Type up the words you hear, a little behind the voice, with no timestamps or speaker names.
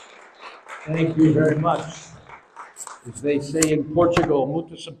Thank you very much. As they say in Portugal,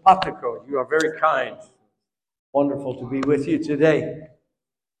 muito simpático. You are very kind. Wonderful to be with you today.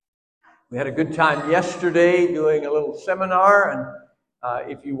 We had a good time yesterday doing a little seminar, and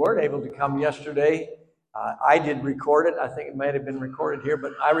if you weren't able to come yesterday, I did record it. I think it might have been recorded here,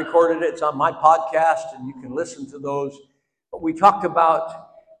 but I recorded it. It's on my podcast, and you can listen to those. But we talked about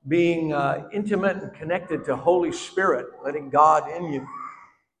being intimate and connected to Holy Spirit, letting God in you.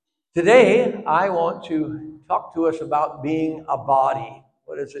 Today, I want to talk to us about being a body.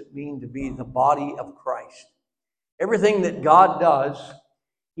 What does it mean to be the body of Christ? Everything that God does,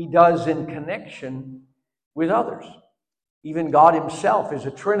 He does in connection with others. Even God Himself is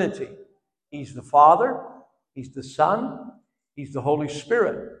a Trinity. He's the Father, He's the Son, He's the Holy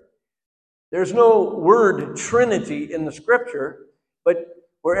Spirit. There's no word Trinity in the Scripture, but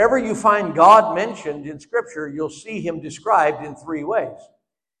wherever you find God mentioned in Scripture, you'll see Him described in three ways.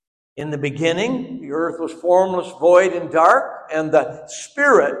 In the beginning, the earth was formless, void, and dark, and the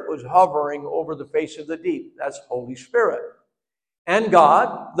Spirit was hovering over the face of the deep. That's Holy Spirit. And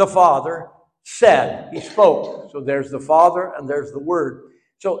God, the Father, said. He spoke. So there's the Father and there's the Word.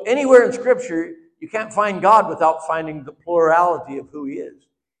 So anywhere in Scripture, you can't find God without finding the plurality of who He is.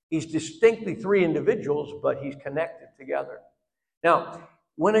 He's distinctly three individuals, but He's connected together. Now,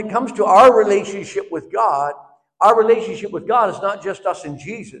 when it comes to our relationship with God is not just us and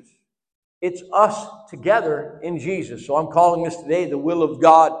Jesus. It's us together in Jesus. So I'm calling this today, the will of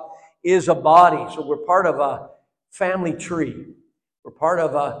God is a body. So we're part of a family tree. We're part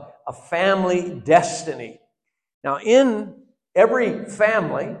of a family destiny. Now, in every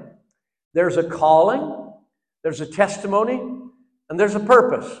family, there's a calling, there's a testimony, and there's a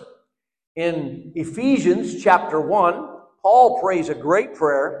purpose. In Ephesians chapter 1, Paul prays a great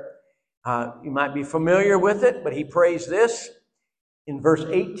prayer. You might be familiar with it, but he prays this. In verse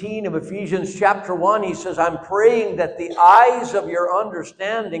 18 of Ephesians chapter 1, he says, I'm praying that the eyes of your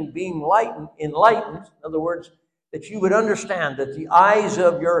understanding being enlightened, in other words, that you would understand, that the eyes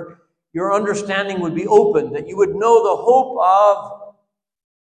of your understanding would be opened, that you would know the hope of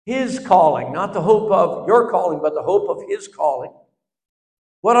His calling, not the hope of your calling, but the hope of His calling.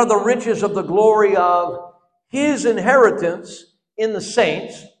 What are the riches of the glory of His inheritance in the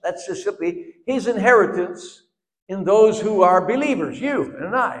saints? That's just simply His inheritance in those who are believers, you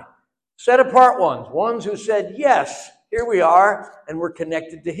and I. Set apart ones who said, yes, here we are, and we're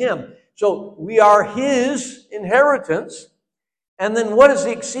connected to Him. So we are His inheritance. And then what is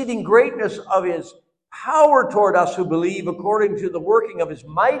the exceeding greatness of His power toward us who believe, according to the working of His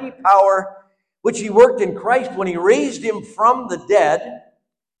mighty power, which He worked in Christ when He raised Him from the dead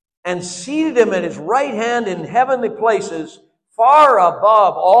and seated Him at His right hand in heavenly places, far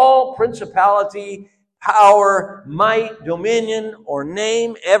above all principality, power, might, dominion, or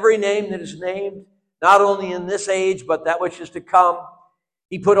name, every name that is named, not only in this age, but that which is to come.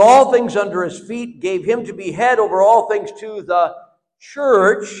 He put all things under His feet, gave Him to be head over all things to the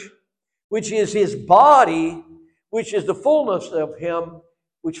church, which is His body, which is the fullness of Him,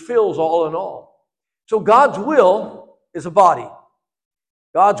 which fills all in all. So God's will is a body.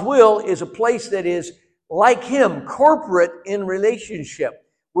 God's will is a place that is like Him, corporate in relationship.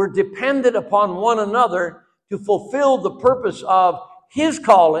 We're dependent upon one another to fulfill the purpose of His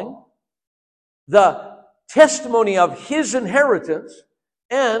calling, the testimony of His inheritance,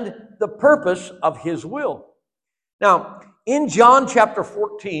 and the purpose of His will. Now, in John chapter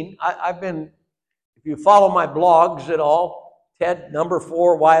 14, if you follow my blogs at all,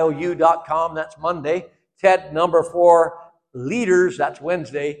 TED4YOU.com, that's Monday. TED4 Leaders, that's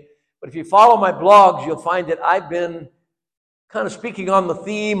Wednesday. But if you follow my blogs, you'll find that I've been kind of speaking on the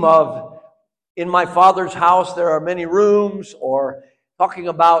theme of in my Father's house there are many rooms, or talking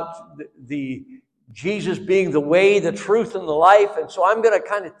about the Jesus being the way, the truth, and the life. And so I'm going to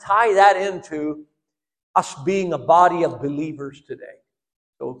kind of tie that into us being a body of believers today.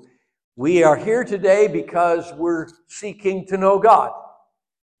 So we are here today because we're seeking to know God.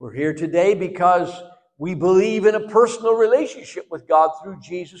 We're here today because we believe in a personal relationship with God through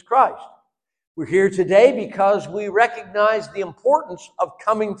Jesus Christ. We're here today because we recognize the importance of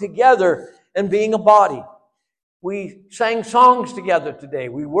coming together and being a body. We sang songs together today.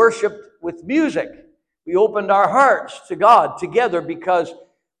 We worshiped with music. We opened our hearts to God together because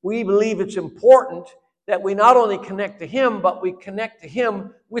we believe it's important that we not only connect to Him, but we connect to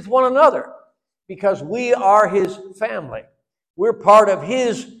Him with one another because we are His family. We're part of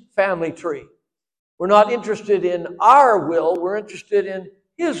His family tree. We're not interested in our will. We're interested in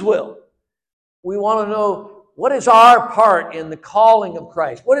His will. We want to know, what is our part in the calling of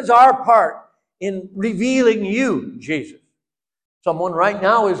Christ? What is our part in revealing you, Jesus? Someone right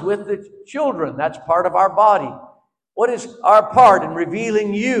now is with the children. That's part of our body. What is our part in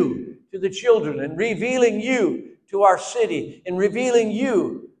revealing you to the children, and revealing you to our city, and revealing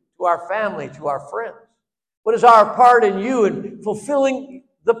you to our family, to our friends? What is our part in you in fulfilling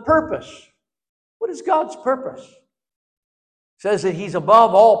the purpose? What is God's purpose? It says that He's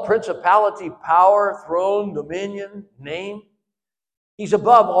above all principality, power, throne, dominion, name. He's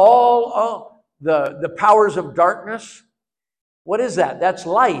above all the powers of darkness. What is that? That's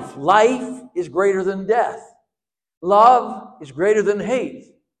life. Life is greater than death. Love is greater than hate.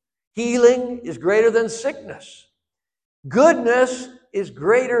 Healing is greater than sickness. Goodness is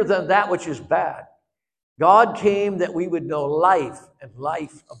greater than that which is bad. God came that we would know life, and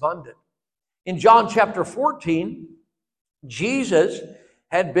life abundant. In John chapter 14, Jesus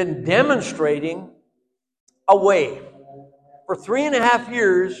had been demonstrating a way. For 3.5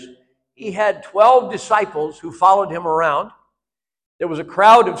 years, He had 12 disciples who followed Him around. There was a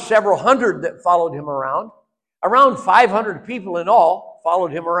crowd of several hundred that followed Him around. Around 500 people in all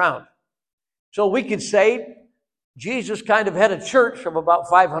followed Him around. So we could say Jesus kind of had a church of about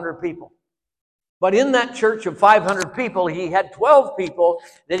 500 people. But in that church of 500 people, He had 12 people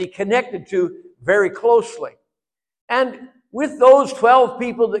that He connected to very closely. And with those 12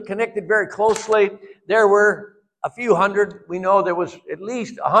 people that connected very closely, there were a few hundred. We know there was at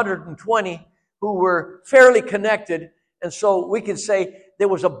least 120 who were fairly connected. And so we could say there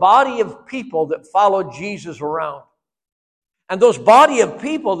was a body of people that followed Jesus around. And those body of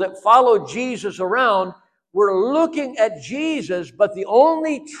people that followed Jesus around were looking at Jesus, but the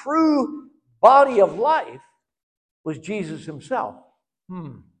only true body of life was Jesus Himself.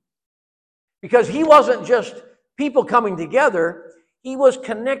 Because He wasn't just people coming together. He was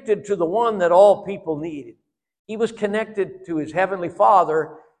connected to the one that all people needed. He was connected to His Heavenly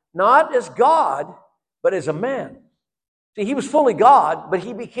Father, not as God, but as a man. See, He was fully God, but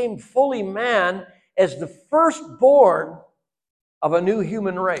He became fully man as the firstborn of a new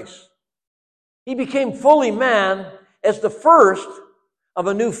human race. He became fully man as the first of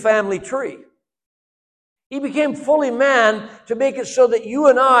a new family tree. He became fully man to make it so that you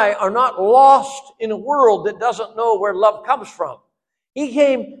and I are not lost in a world that doesn't know where love comes from. He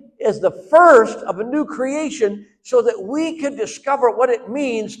came as the first of a new creation so that we could discover what it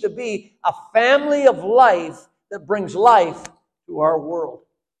means to be a family of life that brings life to our world.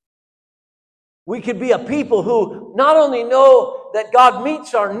 We could be a people who not only know that God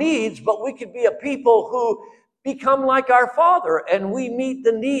meets our needs, but we could be a people who become like our Father and we meet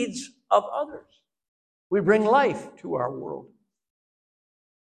the needs of others. We bring life to our world.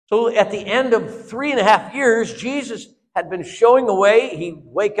 So at the end of 3.5 years, Jesus had been showing the way. He'd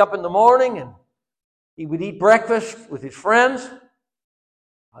wake up in the morning and He would eat breakfast with His friends.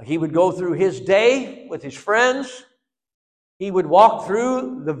 He would go through His day with His friends. He would walk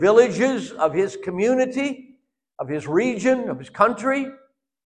through the villages of His community, of His region, of His country.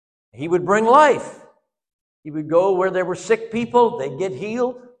 He would bring life. He would go where there were sick people, they'd get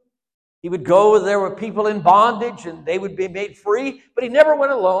healed. He would go where there were people in bondage and they would be made free. But He never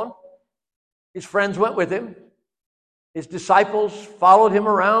went alone. His friends went with Him. His disciples followed Him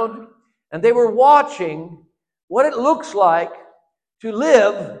around. And they were watching what it looks like to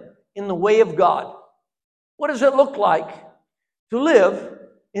live in the way of God. What does it look like to live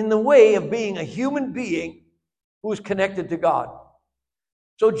in the way of being a human being who is connected to God?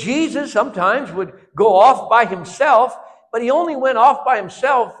 So Jesus sometimes would go off by Himself, but He only went off by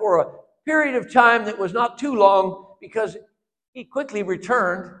Himself for a period of time that was not too long, because He quickly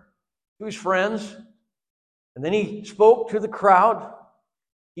returned to His friends. And then He spoke to the crowd,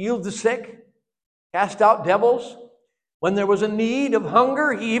 healed the sick, cast out devils. When there was a need of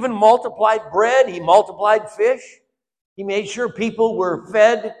hunger, He even multiplied bread. He multiplied fish. He made sure people were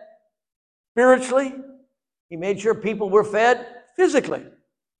fed spiritually. He made sure people were fed physically.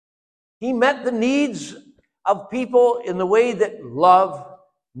 He met the needs of people in the way that love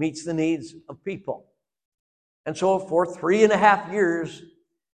meets the needs of people. And so for 3.5 years,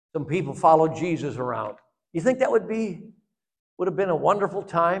 some people followed Jesus around. You think that would have been a wonderful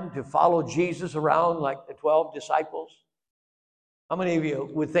time to follow Jesus around like the 12 disciples? How many of you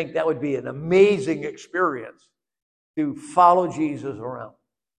would think that would be an amazing experience to follow Jesus around?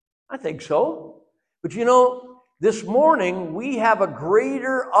 I think so. But you know, this morning we have a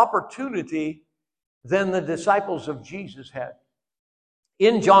greater opportunity than the disciples of Jesus had.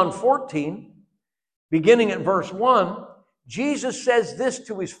 In John 14, beginning at verse 1, Jesus says this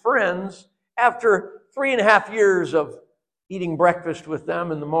to His friends after 3.5 years of eating breakfast with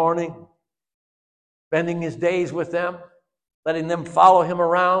them in the morning, spending His days with them, letting them follow Him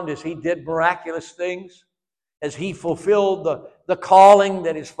around as He did miraculous things. as he fulfilled the calling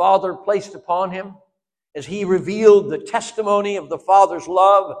that his Father placed upon him, as he revealed the testimony of the Father's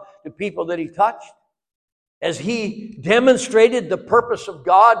love to people that he touched, as he demonstrated the purpose of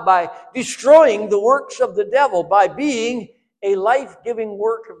God by destroying the works of the devil, by being a life-giving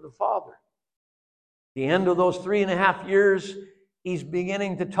work of the Father. At the end of those 3.5 years, he's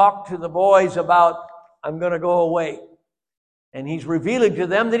beginning to talk to the boys about, I'm going to go away. And he's revealing to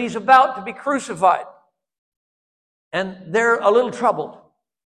them that he's about to be crucified. And they're a little troubled.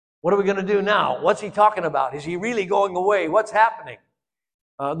 What are we going to do now? What's he talking about? Is he really going away? What's happening?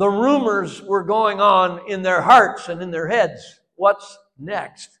 The rumors were going on in their hearts and in their heads. What's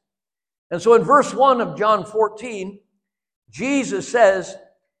next? And so in verse 1 of John 14, Jesus says,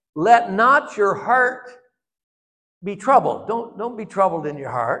 let not your heart be troubled. Don't be troubled in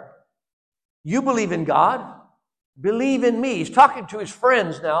your heart. You believe in God. Believe in me. He's talking to his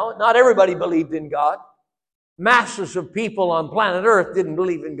friends now. Not everybody believed in God. Masses of people on planet Earth didn't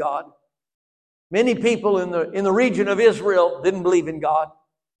believe in God. Many people in the region of Israel didn't believe in God.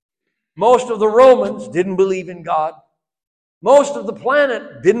 Most of the Romans didn't believe in God. Most of the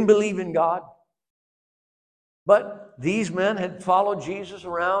planet didn't believe in God. But these men had followed Jesus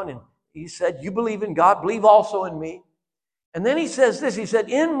around, and he said, you believe in God, believe also in me. And then he says this, he said,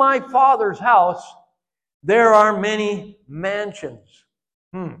 in my Father's house there are many mansions.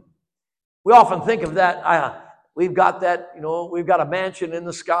 We often think of that. We've got that, we've got a mansion in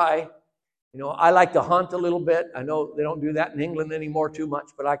the sky. I like to hunt a little bit. I know they don't do that in England anymore too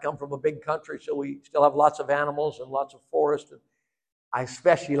much, but I come from a big country, so we still have lots of animals and lots of forest. And I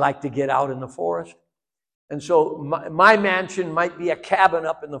especially like to get out in the forest. And so my mansion might be a cabin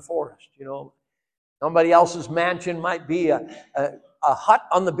up in the forest, Somebody else's mansion might be a hut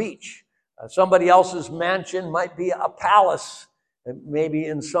on the beach. Somebody else's mansion might be a palace, maybe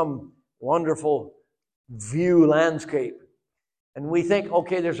in some wonderful view landscape. And we think,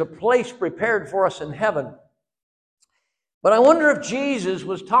 okay, there's a place prepared for us in heaven. But I wonder if Jesus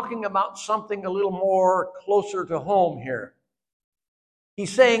was talking about something a little more closer to home here.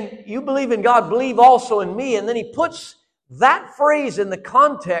 He's saying, you believe in God, believe also in me. And then he puts that phrase in the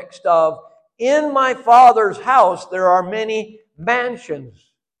context of, in my Father's house there are many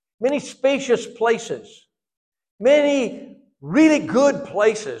mansions, many spacious places, many really good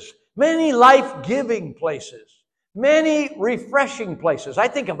places, many life-giving places, many refreshing places. I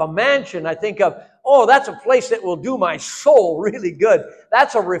think of a mansion, I think of, that's a place that will do my soul really good.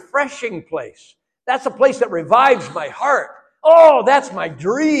 That's a refreshing place. That's a place that revives my heart. That's my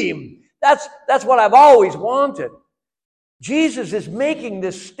dream. That's what I've always wanted. Jesus is making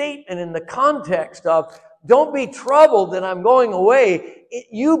this statement in the context of, don't be troubled that I'm going away.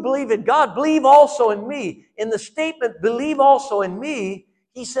 You believe in God, believe also in me. In the statement, believe also in me,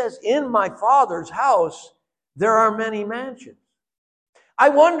 he says, in my Father's house, there are many mansions. I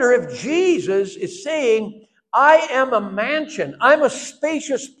wonder if Jesus is saying, I am a mansion. I'm a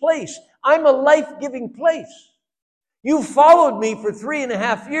spacious place. I'm a life-giving place. You've followed me for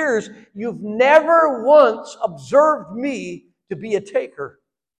 3.5 years. You've never once observed me to be a taker.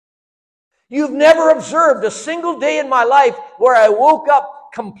 You've never observed a single day in my life where I woke up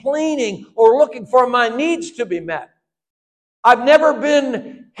complaining or looking for my needs to be met. I've never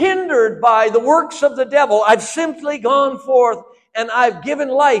been hindered by the works of the devil. I've simply gone forth and I've given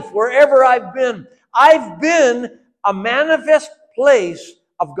life wherever I've been. I've been a manifest place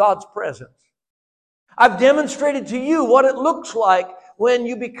of God's presence. I've demonstrated to you what it looks like when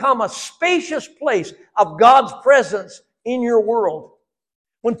you become a spacious place of God's presence in your world.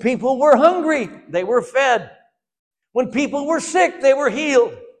 When people were hungry, they were fed. When people were sick, they were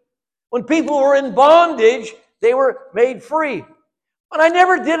healed. When people were in bondage, they were made free. But I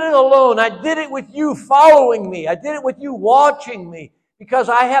never did it alone. I did it with you following me. I did it with you watching me, because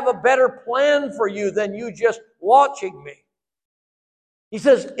I have a better plan for you than you just watching me. He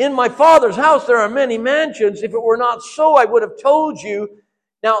says, in my Father's house there are many mansions. If it were not so, I would have told you.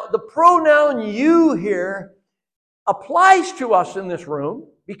 Now, the pronoun you here applies to us in this room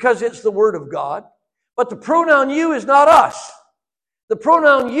because it's the Word of God. But the pronoun you is not us. The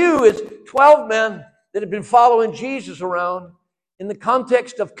pronoun you is 12 men that have been following Jesus around in the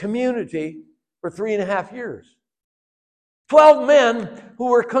context of community for 3.5 years. 12 men who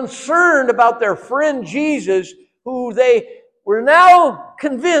were concerned about their friend Jesus, who they were now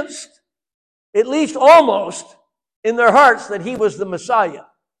convinced, at least almost, in their hearts that he was the Messiah.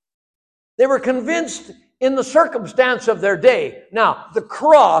 They were convinced in the circumstance of their day. Now, the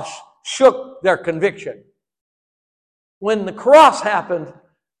cross shook their conviction. When the cross happened,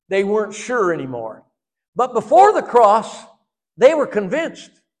 they weren't sure anymore. But before the cross, they were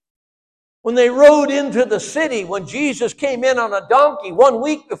convinced. When they rode into the city, when Jesus came in on a donkey 1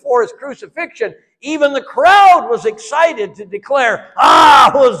 week before his crucifixion, even the crowd was excited to declare,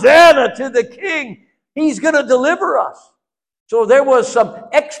 Hosanna to the King. He's going to deliver us. So there was some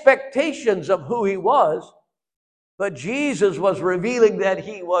expectations of who he was, but Jesus was revealing that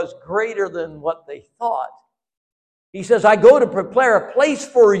he was greater than what they thought. He says, I go to prepare a place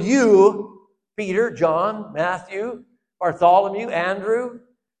for you, Peter, John, Matthew, Bartholomew, Andrew,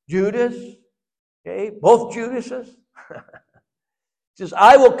 Judas, okay, both Judases. He says,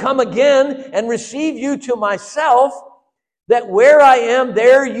 I will come again and receive you to myself, that where I am,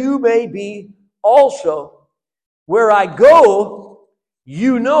 there you may be also. Where I go,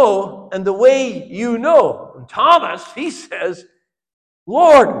 you know, and the way you know. And Thomas, he says,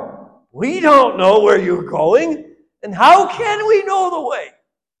 Lord, we don't know where you're going, and how can we know the way?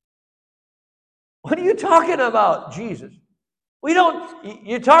 What are you talking about, Jesus?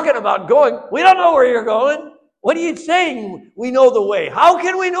 You're talking about going. We don't know where you're going. What are you saying? We know the way. How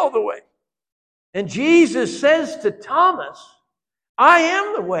can we know the way? And Jesus says to Thomas, I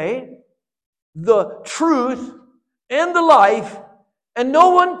am the way, the truth, and the life, and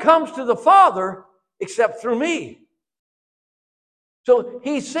no one comes to the Father except through me. So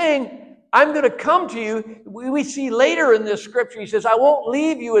he's saying, I'm going to come to you. We see later in this scripture, he says, I won't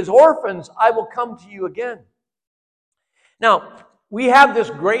leave you as orphans. I will come to you again. Now, we have this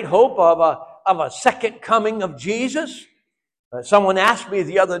great hope of a second coming of Jesus. Someone asked me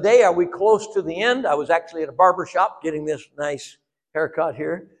the other day, are we close to the end? I was actually at a barber shop getting this nice haircut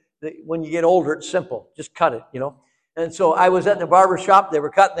here. When you get older, it's simple. Just cut it, And so I was at the barber shop. They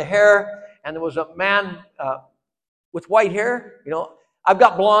were cutting the hair, and there was a man with white hair. I've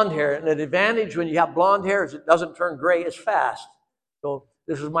got blonde hair, and the advantage when you have blonde hair is it doesn't turn gray as fast. So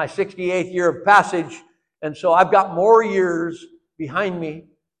this is my 68th year of passage, and so I've got more years behind me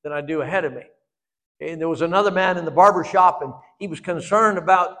than I do ahead of me. Okay, and there was another man in the barber shop, and he was concerned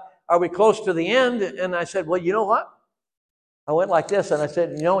about, are we close to the end? And I said, well, you know what? I went like this, and I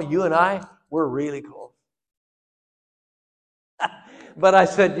said, you and I, we're really close. But I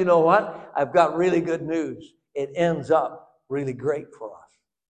said, you know what? I've got really good news. It ends up really great for us.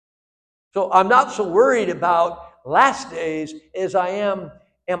 So I'm not so worried about last days as I am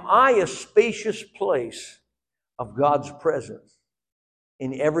I a spacious place of God's presence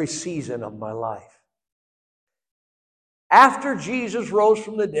in every season of my life? After Jesus rose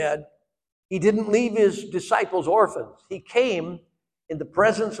from the dead, he didn't leave his disciples orphans. He came in the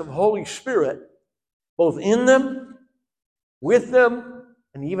presence of Holy Spirit, both in them, with them,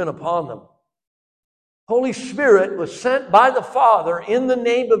 and even upon them. Holy Spirit was sent by the Father in the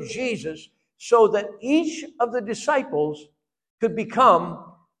name of Jesus so that each of the disciples could become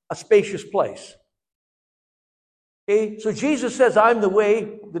a spacious place. Okay? So Jesus says, I'm the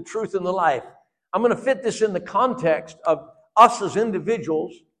way, the truth, and the life. I'm going to fit this in the context of us as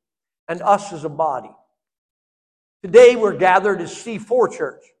individuals and us as a body. Today we're gathered as C4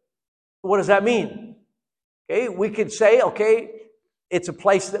 Church. What does that mean? Okay, we could say, it's a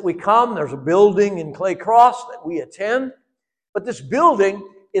place that we come. There's a building in Clay Cross that we attend. But this building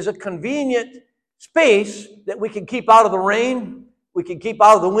is a convenient space that we can keep out of the rain. We can keep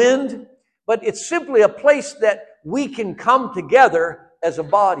out of the wind. But it's simply a place that we can come together as a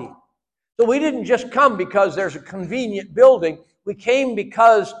body. So we didn't just come because there's a convenient building. We came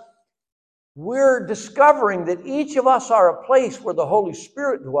because we're discovering that each of us are a place where the Holy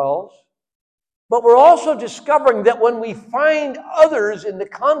Spirit dwells. But we're also discovering that when we find others in the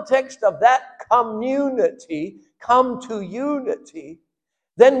context of that community, come to unity,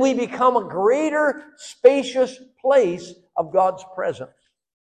 then we become a greater, spacious place of God's presence.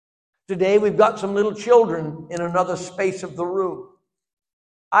 Today we've got some little children in another space of the room.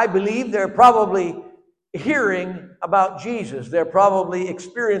 I believe they're probably hearing about Jesus. They're probably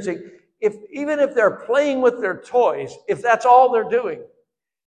experiencing, even if they're playing with their toys, if that's all they're doing,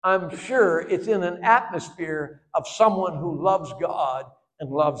 I'm sure it's in an atmosphere of someone who loves God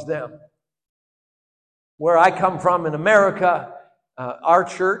and loves them. Where I come from in America, our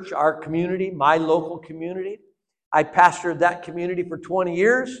church, our community, my local community, I pastored that community for 20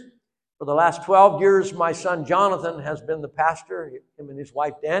 years. For the last 12 years, my son Jonathan has been the pastor, him and his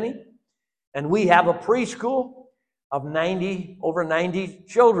wife Danny. And we have a preschool of over 90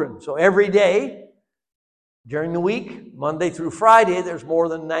 children. So every day, during the week, Monday through Friday, there's more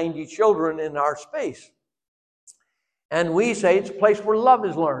than 90 children in our space. And we say it's a place where love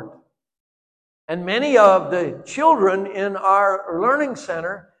is learned. And many of the children in our learning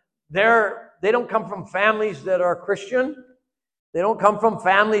center, they don't come from families that are Christian. They don't come from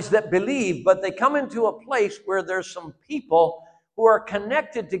families that believe, but they come into a place where there's some people who are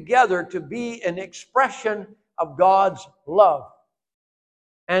connected together to be an expression of God's love.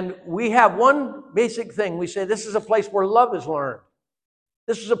 And we have one basic thing. We say this is a place where love is learned.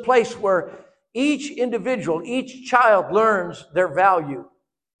 This is a place where each individual, each child learns their value.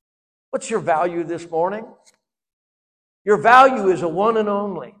 What's your value this morning? Your value is a one and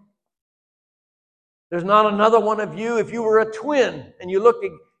only. There's not another one of you. If you were a twin and you look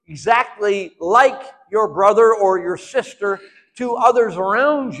exactly like your brother or your sister to others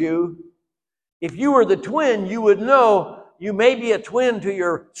around you, if you were the twin, you would know you may be a twin to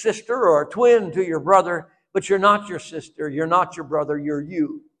your sister or a twin to your brother, but you're not your sister, you're not your brother, you're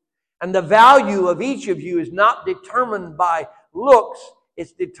you. And the value of each of you is not determined by looks,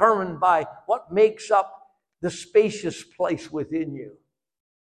 it's determined by what makes up the spacious place within you.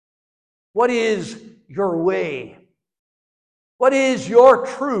 What is your way? What is your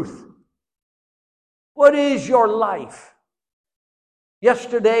truth? What is your life?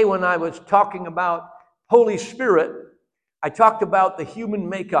 Yesterday, when I was talking about Holy Spirit, I talked about the human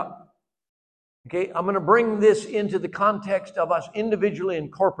makeup. Okay, I'm going to bring this into the context of us individually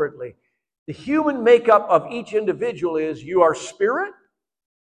and corporately. The human makeup of each individual is you are spirit.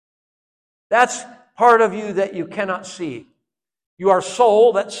 That's part of you that you cannot see. You are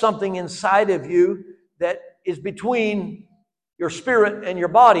soul. That's something inside of you that is between your spirit and your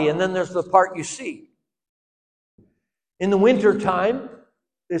body. And then there's the part you see. In the winter time,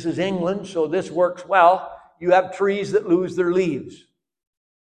 this is England, so this works well. You have trees that lose their leaves.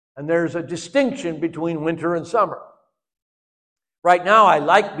 And there's a distinction between winter and summer. Right now, I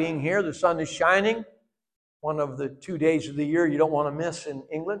like being here. The sun is shining. One of the 2 days of the year you don't want to miss in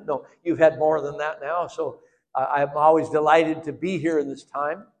England. No, you've had more than that now. So I'm always delighted to be here in this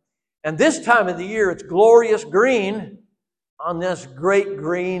time. And this time of the year, it's glorious green on this great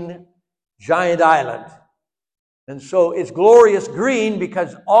green giant island. And so it's glorious green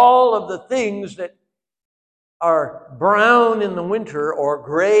because all of the things that are brown in the winter or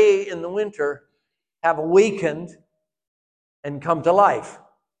gray in the winter have awakened and come to life.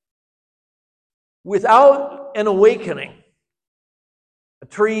 Without an awakening, a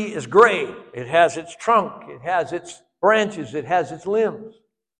tree is gray. It has its trunk, it has its branches, it has its limbs.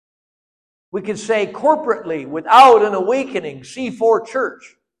 We could say corporately, without an awakening, C4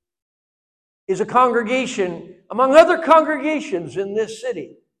 Church is a congregation among other congregations in this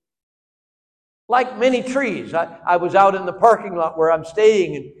city. Like many trees. I was out in the parking lot where I'm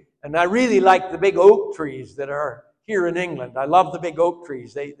staying, and I really like the big oak trees that are here in England. I love the big oak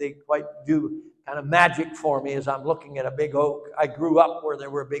trees. They quite do kind of magic for me as I'm looking at a big oak. I grew up where there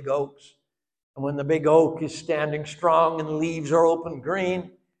were big oaks. And when the big oak is standing strong and the leaves are open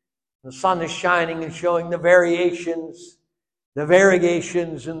green, the sun is shining and showing the variations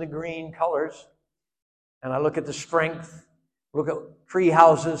in the green colors. And I look at the strength. Look at tree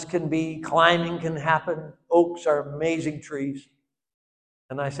houses can be, climbing can happen. Oaks are amazing trees.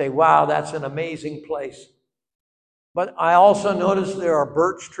 And I say, wow, that's an amazing place. But I also notice there are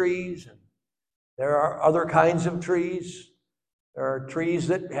birch trees, and there are other kinds of trees. There are trees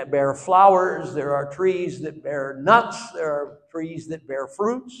that bear flowers. There are trees that bear nuts. There are trees that bear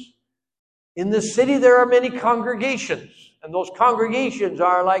fruits. In this city, there are many congregations. And those congregations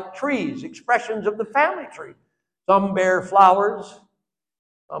are like trees, expressions of the family tree. Some bear flowers,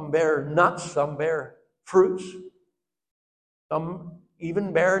 some bear nuts, some bear fruits, some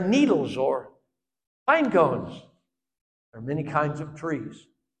even bear needles or pine cones. There are many kinds of trees.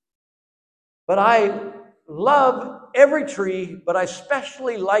 But I love every tree, but I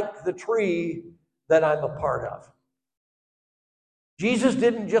especially like the tree that I'm a part of. Jesus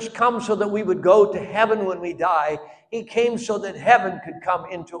didn't just come so that we would go to heaven when we die. He came so that heaven could come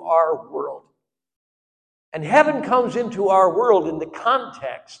into our world. And heaven comes into our world in the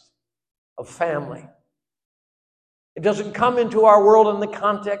context of family. It doesn't come into our world in the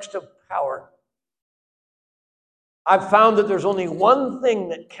context of power. I've found that there's only one thing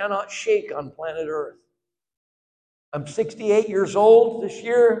that cannot shake on planet Earth. I'm 68 years old this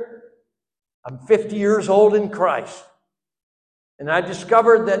year. I'm 50 years old in Christ. And I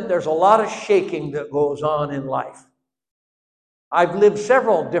discovered that there's a lot of shaking that goes on in life. I've lived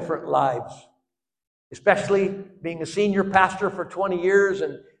several different lives, especially being a senior pastor for 20 years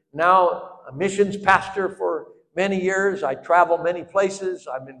and now a missions pastor for many years. I travel many places.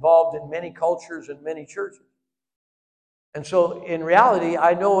 I'm involved in many cultures and many churches. And so in reality,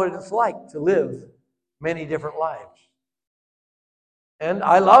 I know what it's like to live many different lives. And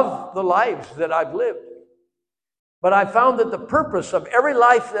I love the lives that I've lived. But I found that the purpose of every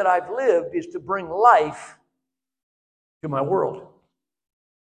life that I've lived is to bring life to my world.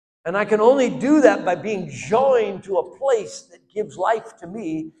 And I can only do that by being joined to a place that gives life to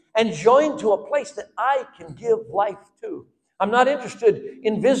me and joined to a place that I can give life to. I'm not interested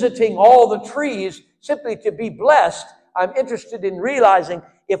in visiting all the trees simply to be blessed. I'm interested in realizing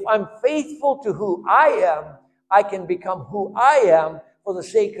if I'm faithful to who I am, I can become who I am for the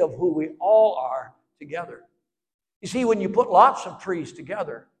sake of who we all are together. You see, when you put lots of trees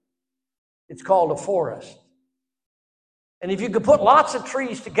together, it's called a forest. And if you could put lots of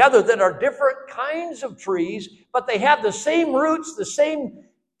trees together that are different kinds of trees, but they have the same roots, the same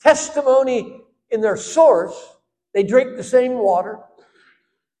testimony in their source, they drink the same water,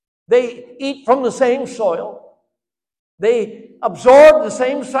 they eat from the same soil, they absorb the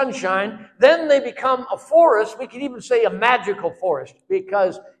same sunshine, then they become a forest. We could even say a magical forest,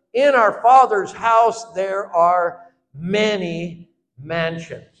 because in our Father's house there are many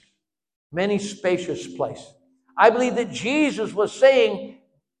mansions, many spacious places. I believe that Jesus was saying,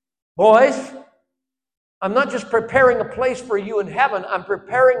 boys, I'm not just preparing a place for you in heaven, I'm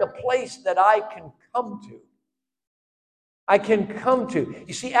preparing a place that I can come to. I can come to.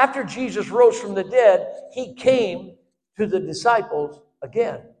 You see, after Jesus rose from the dead, he came to the disciples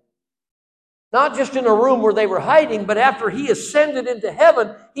again. Not just in a room where they were hiding, but after he ascended into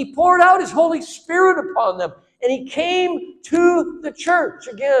heaven, he poured out his Holy Spirit upon them. And he came to the church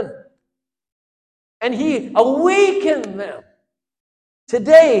again. And he awakened them.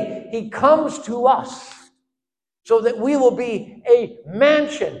 Today, he comes to us so that we will be a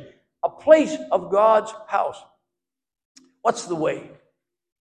mansion, a place of God's house. What's the way?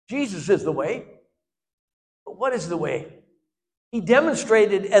 Jesus is the way. But what is the way? He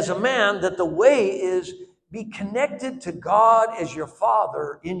demonstrated as a man that the way is be connected to God as your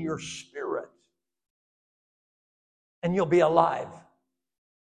Father in your spirit. And you'll be alive.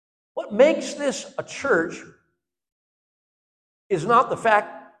 What makes this a church is not the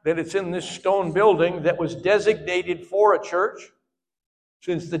fact that it's in this stone building that was designated for a church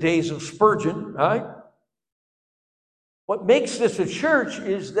since the days of Spurgeon, right? What makes this a church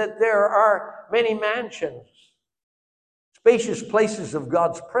is that there are many mansions, spacious places of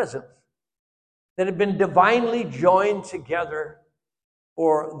God's presence that have been divinely joined together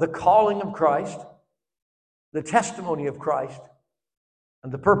for the calling of Christ, the testimony of Christ,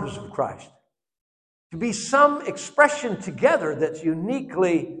 and the purpose of Christ. To be some expression together that's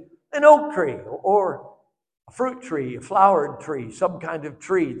uniquely an oak tree or a fruit tree, a flowered tree, some kind of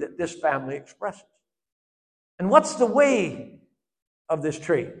tree that this family expresses. And what's the way of this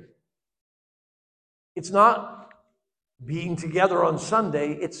tree? It's not being together on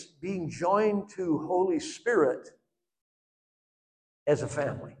Sunday, it's being joined to Holy Spirit as a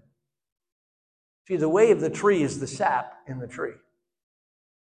family. See, the way of the tree is the sap in the tree.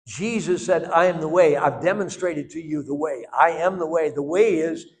 Jesus said, I am the way. I've demonstrated to you the way. I am the way. The way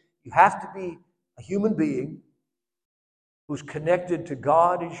is you have to be a human being who's connected to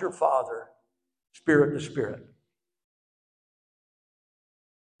God as your Father, spirit to spirit.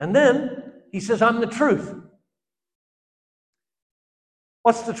 And then he says, I'm the truth.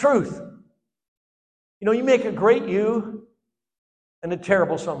 What's the truth? You know, you make a great you and a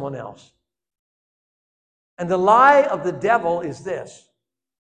terrible someone else. And the lie of the devil is this.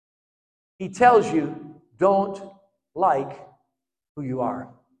 He tells you, don't like who you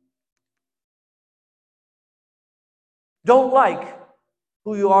are. Don't like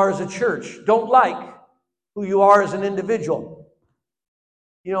who you are as a church. Don't like who you are as an individual.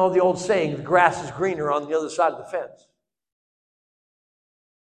 You know the old saying, the grass is greener on the other side of the fence.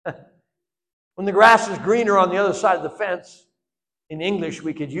 When the grass is greener on the other side of the fence, in English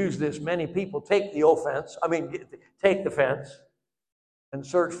we could use this, many people take the fence and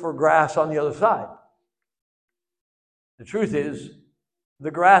search for grass on the other side. The truth is,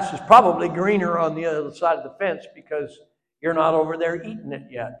 the grass is probably greener on the other side of the fence because you're not over there eating it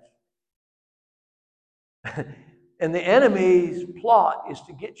yet. And the enemy's plot is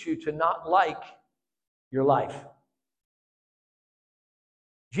to get you to not like your life.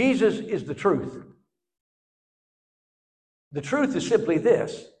 Jesus is the truth. The truth is simply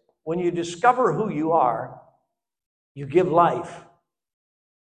this. When you discover who you are, you give life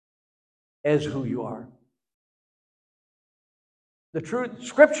as who you are. The truth,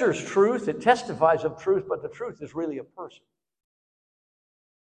 Scripture is truth. It testifies of truth, but the truth is really a person.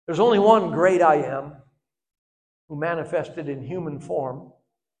 There's only one great I am who manifested in human form,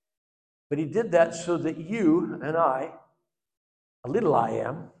 but he did that so that you and I, a little I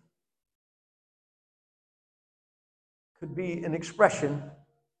am, could be an expression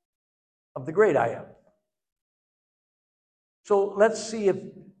of the great I am. So let's see if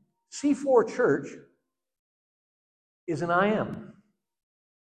C4 Church is an I am.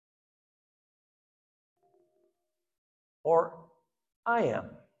 Or I am.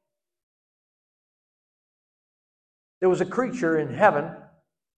 There was a creature in heaven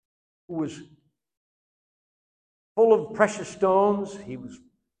who was full of precious stones. He was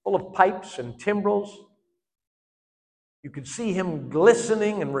full of pipes and timbrels. You could see him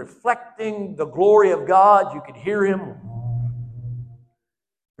glistening and reflecting the glory of God. You could hear him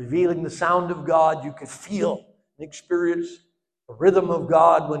revealing the sound of God. You could feel and experience the rhythm of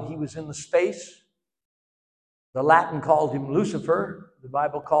God when he was in the space. The Latin called him Lucifer. The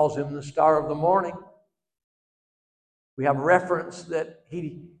Bible calls him the star of the morning. We have reference that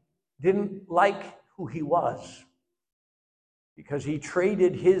he didn't like who he was because he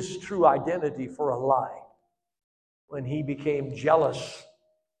traded his true identity for a lie when he became jealous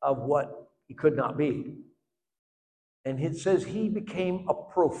of what he could not be. And it says he became a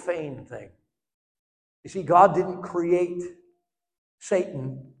profane thing. You see, God didn't create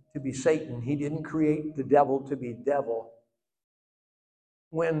Satan to be Satan. He didn't create the devil to be devil.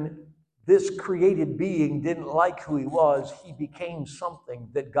 When this created being didn't like who he was, he became something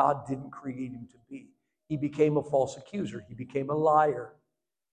that God didn't create him to be. He became a false accuser. He became a liar.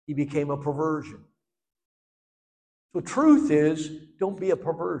 He became a perversion. So truth is, don't be a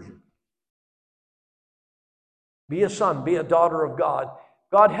perversion. Be a son, be a daughter of God.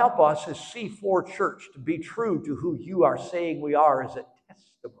 God help us as C4 Church to be true to who you are saying we are as a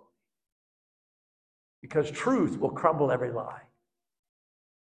testimony. Because truth will crumble every lie.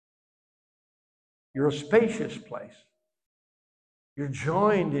 You're a spacious place. You're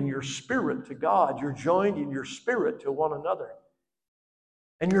joined in your spirit to God. You're joined in your spirit to one another.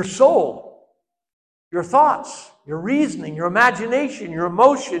 And your soul, your thoughts, your reasoning, your imagination, your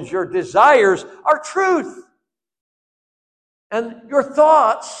emotions, your desires are truth. And your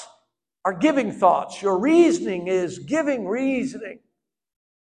thoughts are giving thoughts. Your reasoning is giving reasoning.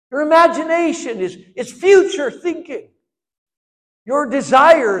 Your imagination is future thinking. Your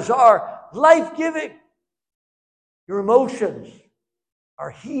desires are life-giving. Your emotions are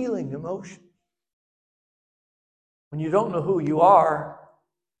healing emotions. When you don't know who you are,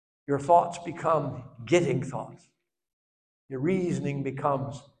 your thoughts become getting thoughts. Your reasoning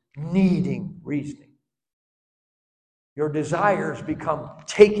becomes needing reasoning. Your desires become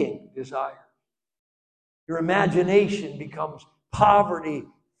taking desire. Your imagination becomes poverty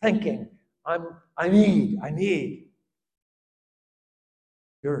thinking. I need.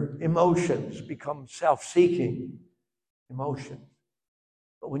 Your emotions become self-seeking emotions.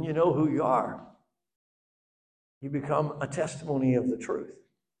 But when you know who you are, you become a testimony of the truth.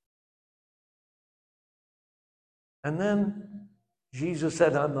 And then Jesus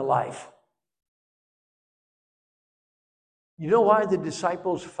said, I'm the life. You know why the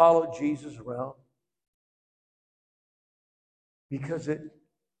disciples followed Jesus around? Because it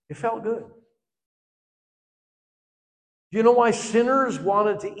felt good. Do you know why sinners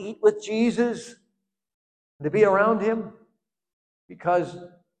wanted to eat with Jesus, to be around him? Because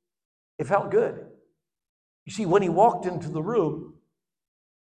it felt good. You see, when he walked into the room,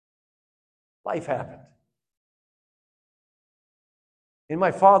 life happened. In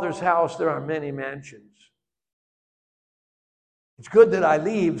my Father's house, there are many mansions. It's good that I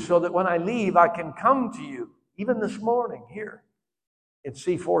leave so that when I leave, I can come to you, even this morning here at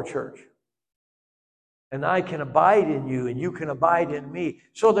C4 Church. And I can abide in you and you can abide in me,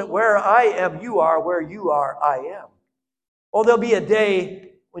 so that where I am, you are. Where you are, I am. Oh, there'll be a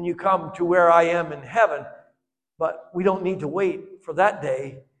day when you come to where I am in heaven, but we don't need to wait for that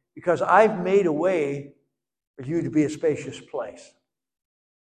day because I've made a way for you to be a spacious place.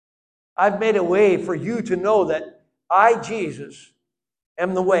 I've made a way for you to know that I, Jesus,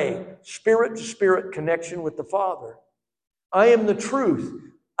 am the way, spirit-to-spirit connection with the Father. I am the truth,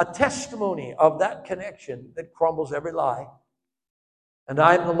 a testimony of that connection that crumbles every lie. And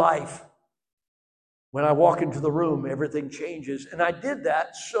I am the life. When I walk into the room, everything changes. And I did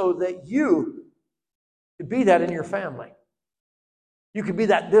that so that you could be that in your family. You could be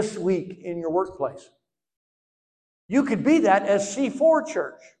that this week in your workplace. You could be that as C4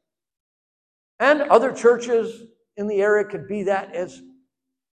 Church. And other churches in the area could be that as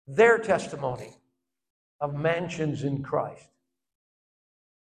their testimony of mansions in Christ.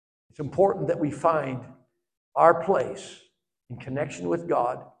 It's important that we find our place in connection with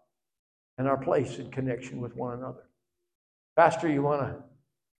God and our place in connection with one another. Pastor, you want to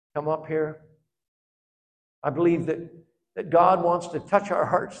come up here? I believe that God wants to touch our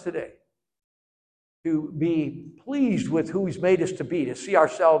hearts today, to be pleased with who he's made us to be, to see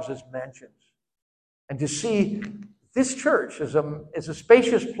ourselves as mansions, and to see this church as a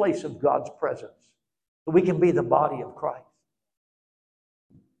spacious place of God's presence, so we can be the body of Christ.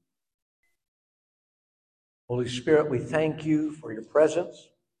 Holy Spirit, we thank you for your presence.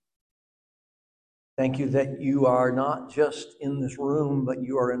 Thank you that you are not just in this room, but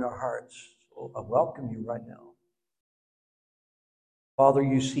you are in our hearts. So I welcome you right now. Father,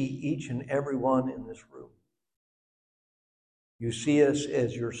 you see each and every one in this room. You see us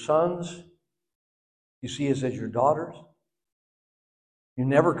as your sons. You see us as your daughters. You're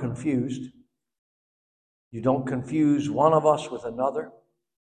never confused. You don't confuse one of us with another.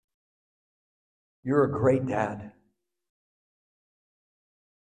 You're a great dad.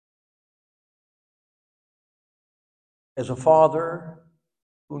 As a father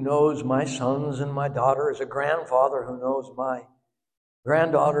who knows my sons and my daughter, as a grandfather who knows my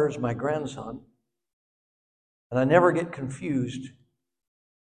granddaughters, my grandson, and I never get confused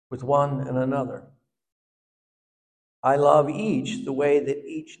with one and another. I love each the way that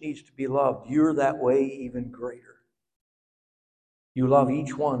each needs to be loved. You're that way even greater. You love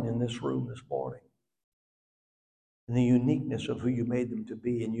each one in this room this morning in the uniqueness of who you made them to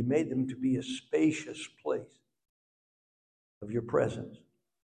be, and you made them to be a spacious place of your presence.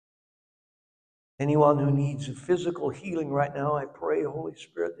 Anyone who needs a physical healing right now, I pray, Holy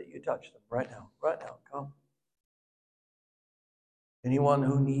Spirit, that you touch them right now, come. Anyone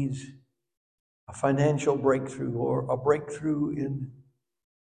who needs a financial breakthrough or a breakthrough in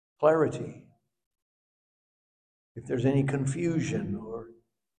clarity, if there's any confusion or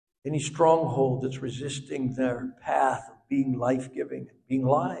any stronghold that's resisting their path of being life-giving, being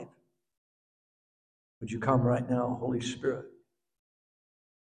live, would you come right now, Holy Spirit?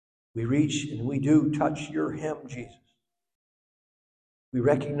 We reach and we do touch your hem, Jesus. We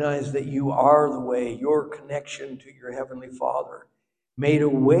recognize that you are the way, your connection to your Heavenly Father made a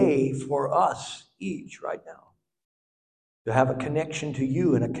way for us each right now to have a connection to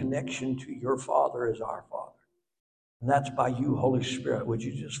you and a connection to your Father as our Father. And that's by you, Holy Spirit. Would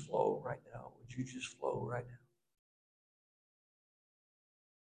you just flow right now? Would you just flow right now?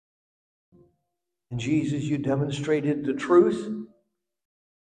 And Jesus, you demonstrated the truth.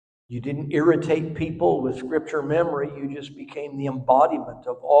 You didn't irritate people with scripture memory. You just became the embodiment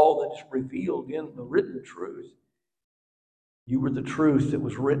of all that's revealed in the written truth. You were the truth that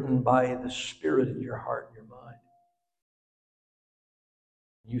was written by the Spirit in your heart and your mind.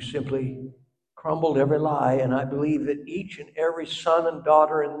 You simply crumbled every lie, and I believe that each and every son and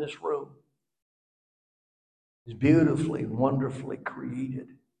daughter in this room is beautifully, wonderfully created,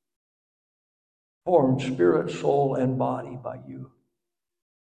 formed spirit, soul, and body by you.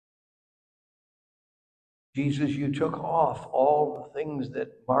 Jesus, you took off all the things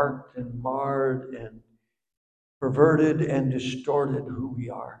that marked and marred and perverted and distorted who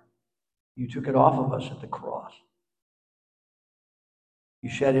we are. You took it off of us at the cross. You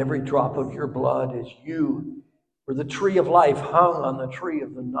shed every drop of your blood as you were the tree of life hung on the tree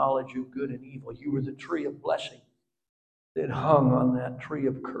of the knowledge of good and evil. You were the tree of blessing that hung on that tree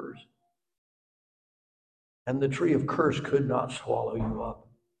of curse. And the tree of curse could not swallow you up.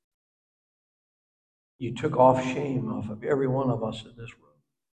 You took off shame off of every one of us in this room.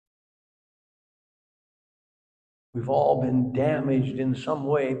 We've all been damaged in some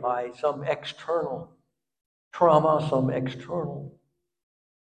way by some external trauma, some external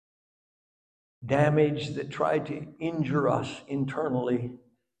damage that tried to injure us internally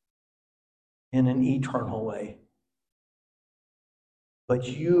in an eternal way. But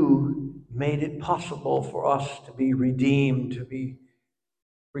you made it possible for us to be redeemed, to be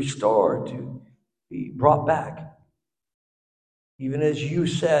restored, to be brought back. Even as you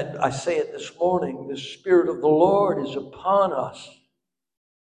said, I say it this morning, the Spirit of the Lord is upon us.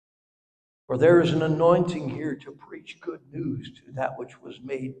 For there is an anointing here to preach good news to that which was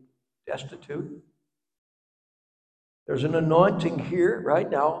made destitute. There's an anointing here right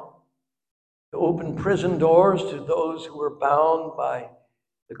now to open prison doors to those who are bound by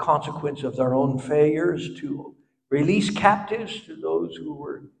the consequence of their own failures, to release captives to those who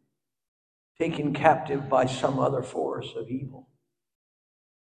were taken captive by some other force of evil.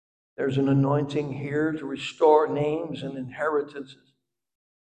 There's an anointing here to restore names and inheritances.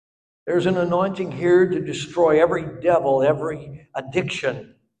 There's an anointing here to destroy every devil, every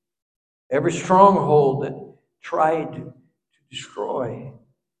addiction, every stronghold that tried to destroy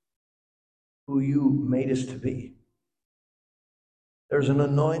who you made us to be. There's an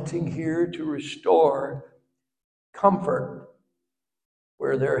anointing here to restore comfort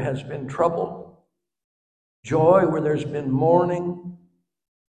where there has been trouble, joy where there's been mourning,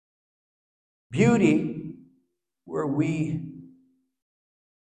 beauty where we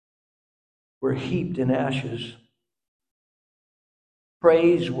were heaped in ashes,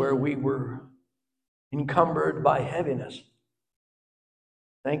 praise where we were encumbered by heaviness.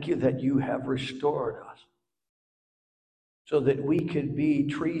 Thank you that you have restored us. so that we could be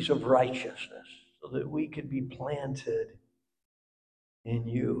trees of righteousness, so that we could be planted in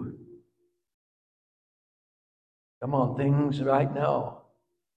you. Come on, things right now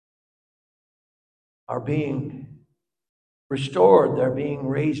are being restored, they're being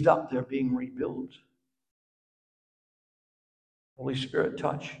raised up, they're being rebuilt. Holy Spirit,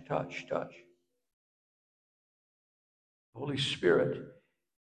 touch, touch, touch. Holy Spirit,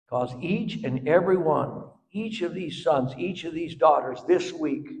 cause each and every one, each of these sons, each of these daughters this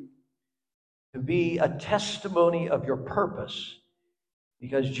week to be a testimony of your purpose.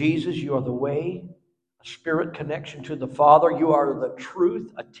 Because Jesus, you are the way, a spirit connection to the Father. You are the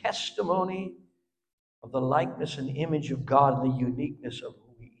truth, a testimony of the likeness and image of God and the uniqueness of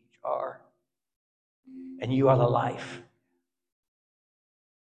who we each are. And you are the life.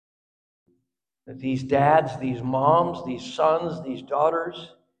 That these dads, these moms, these sons, these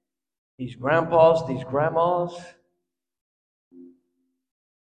daughters, these grandpas, these grandmas,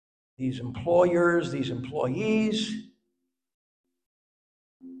 these employers, these employees,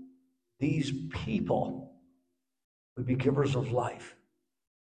 these people would be givers of life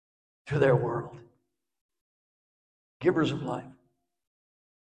to their world. Givers of life.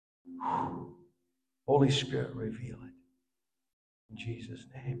 Holy Spirit, reveal it. In Jesus'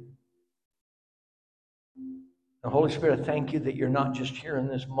 name. And Holy Spirit, thank you that you're not just here in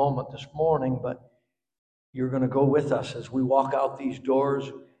this moment this morning, but you're going to go with us as we walk out these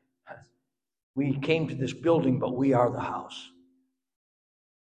doors. We came to this building, but we are the house.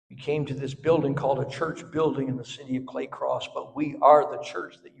 We came to this building called a church building in the city of Clay Cross, but we are the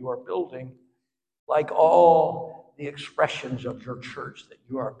church that you are building, like all the expressions of your church that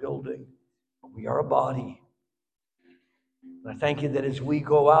you are building. We are a body. And I thank you that as we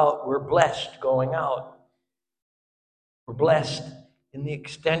go out, we're blessed going out. We're blessed in the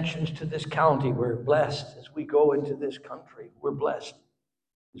extensions to this county. We're blessed as we go into this country. We're blessed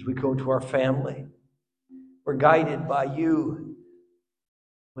as we go to our family. We're guided by you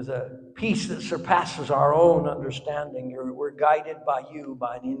with a peace that surpasses our own understanding. We're guided by you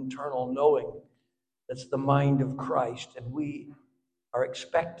by an internal knowing that's the mind of Christ. And we are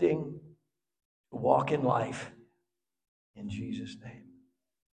expecting to walk in life in Jesus' name.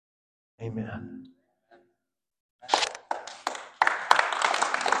 Amen.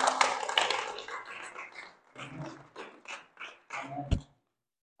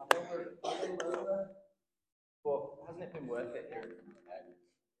 But hasn't it been worth it here?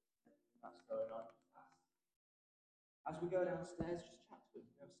 That's going on. As we go downstairs, just chat to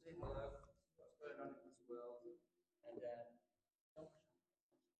them. Say hello. What's going on?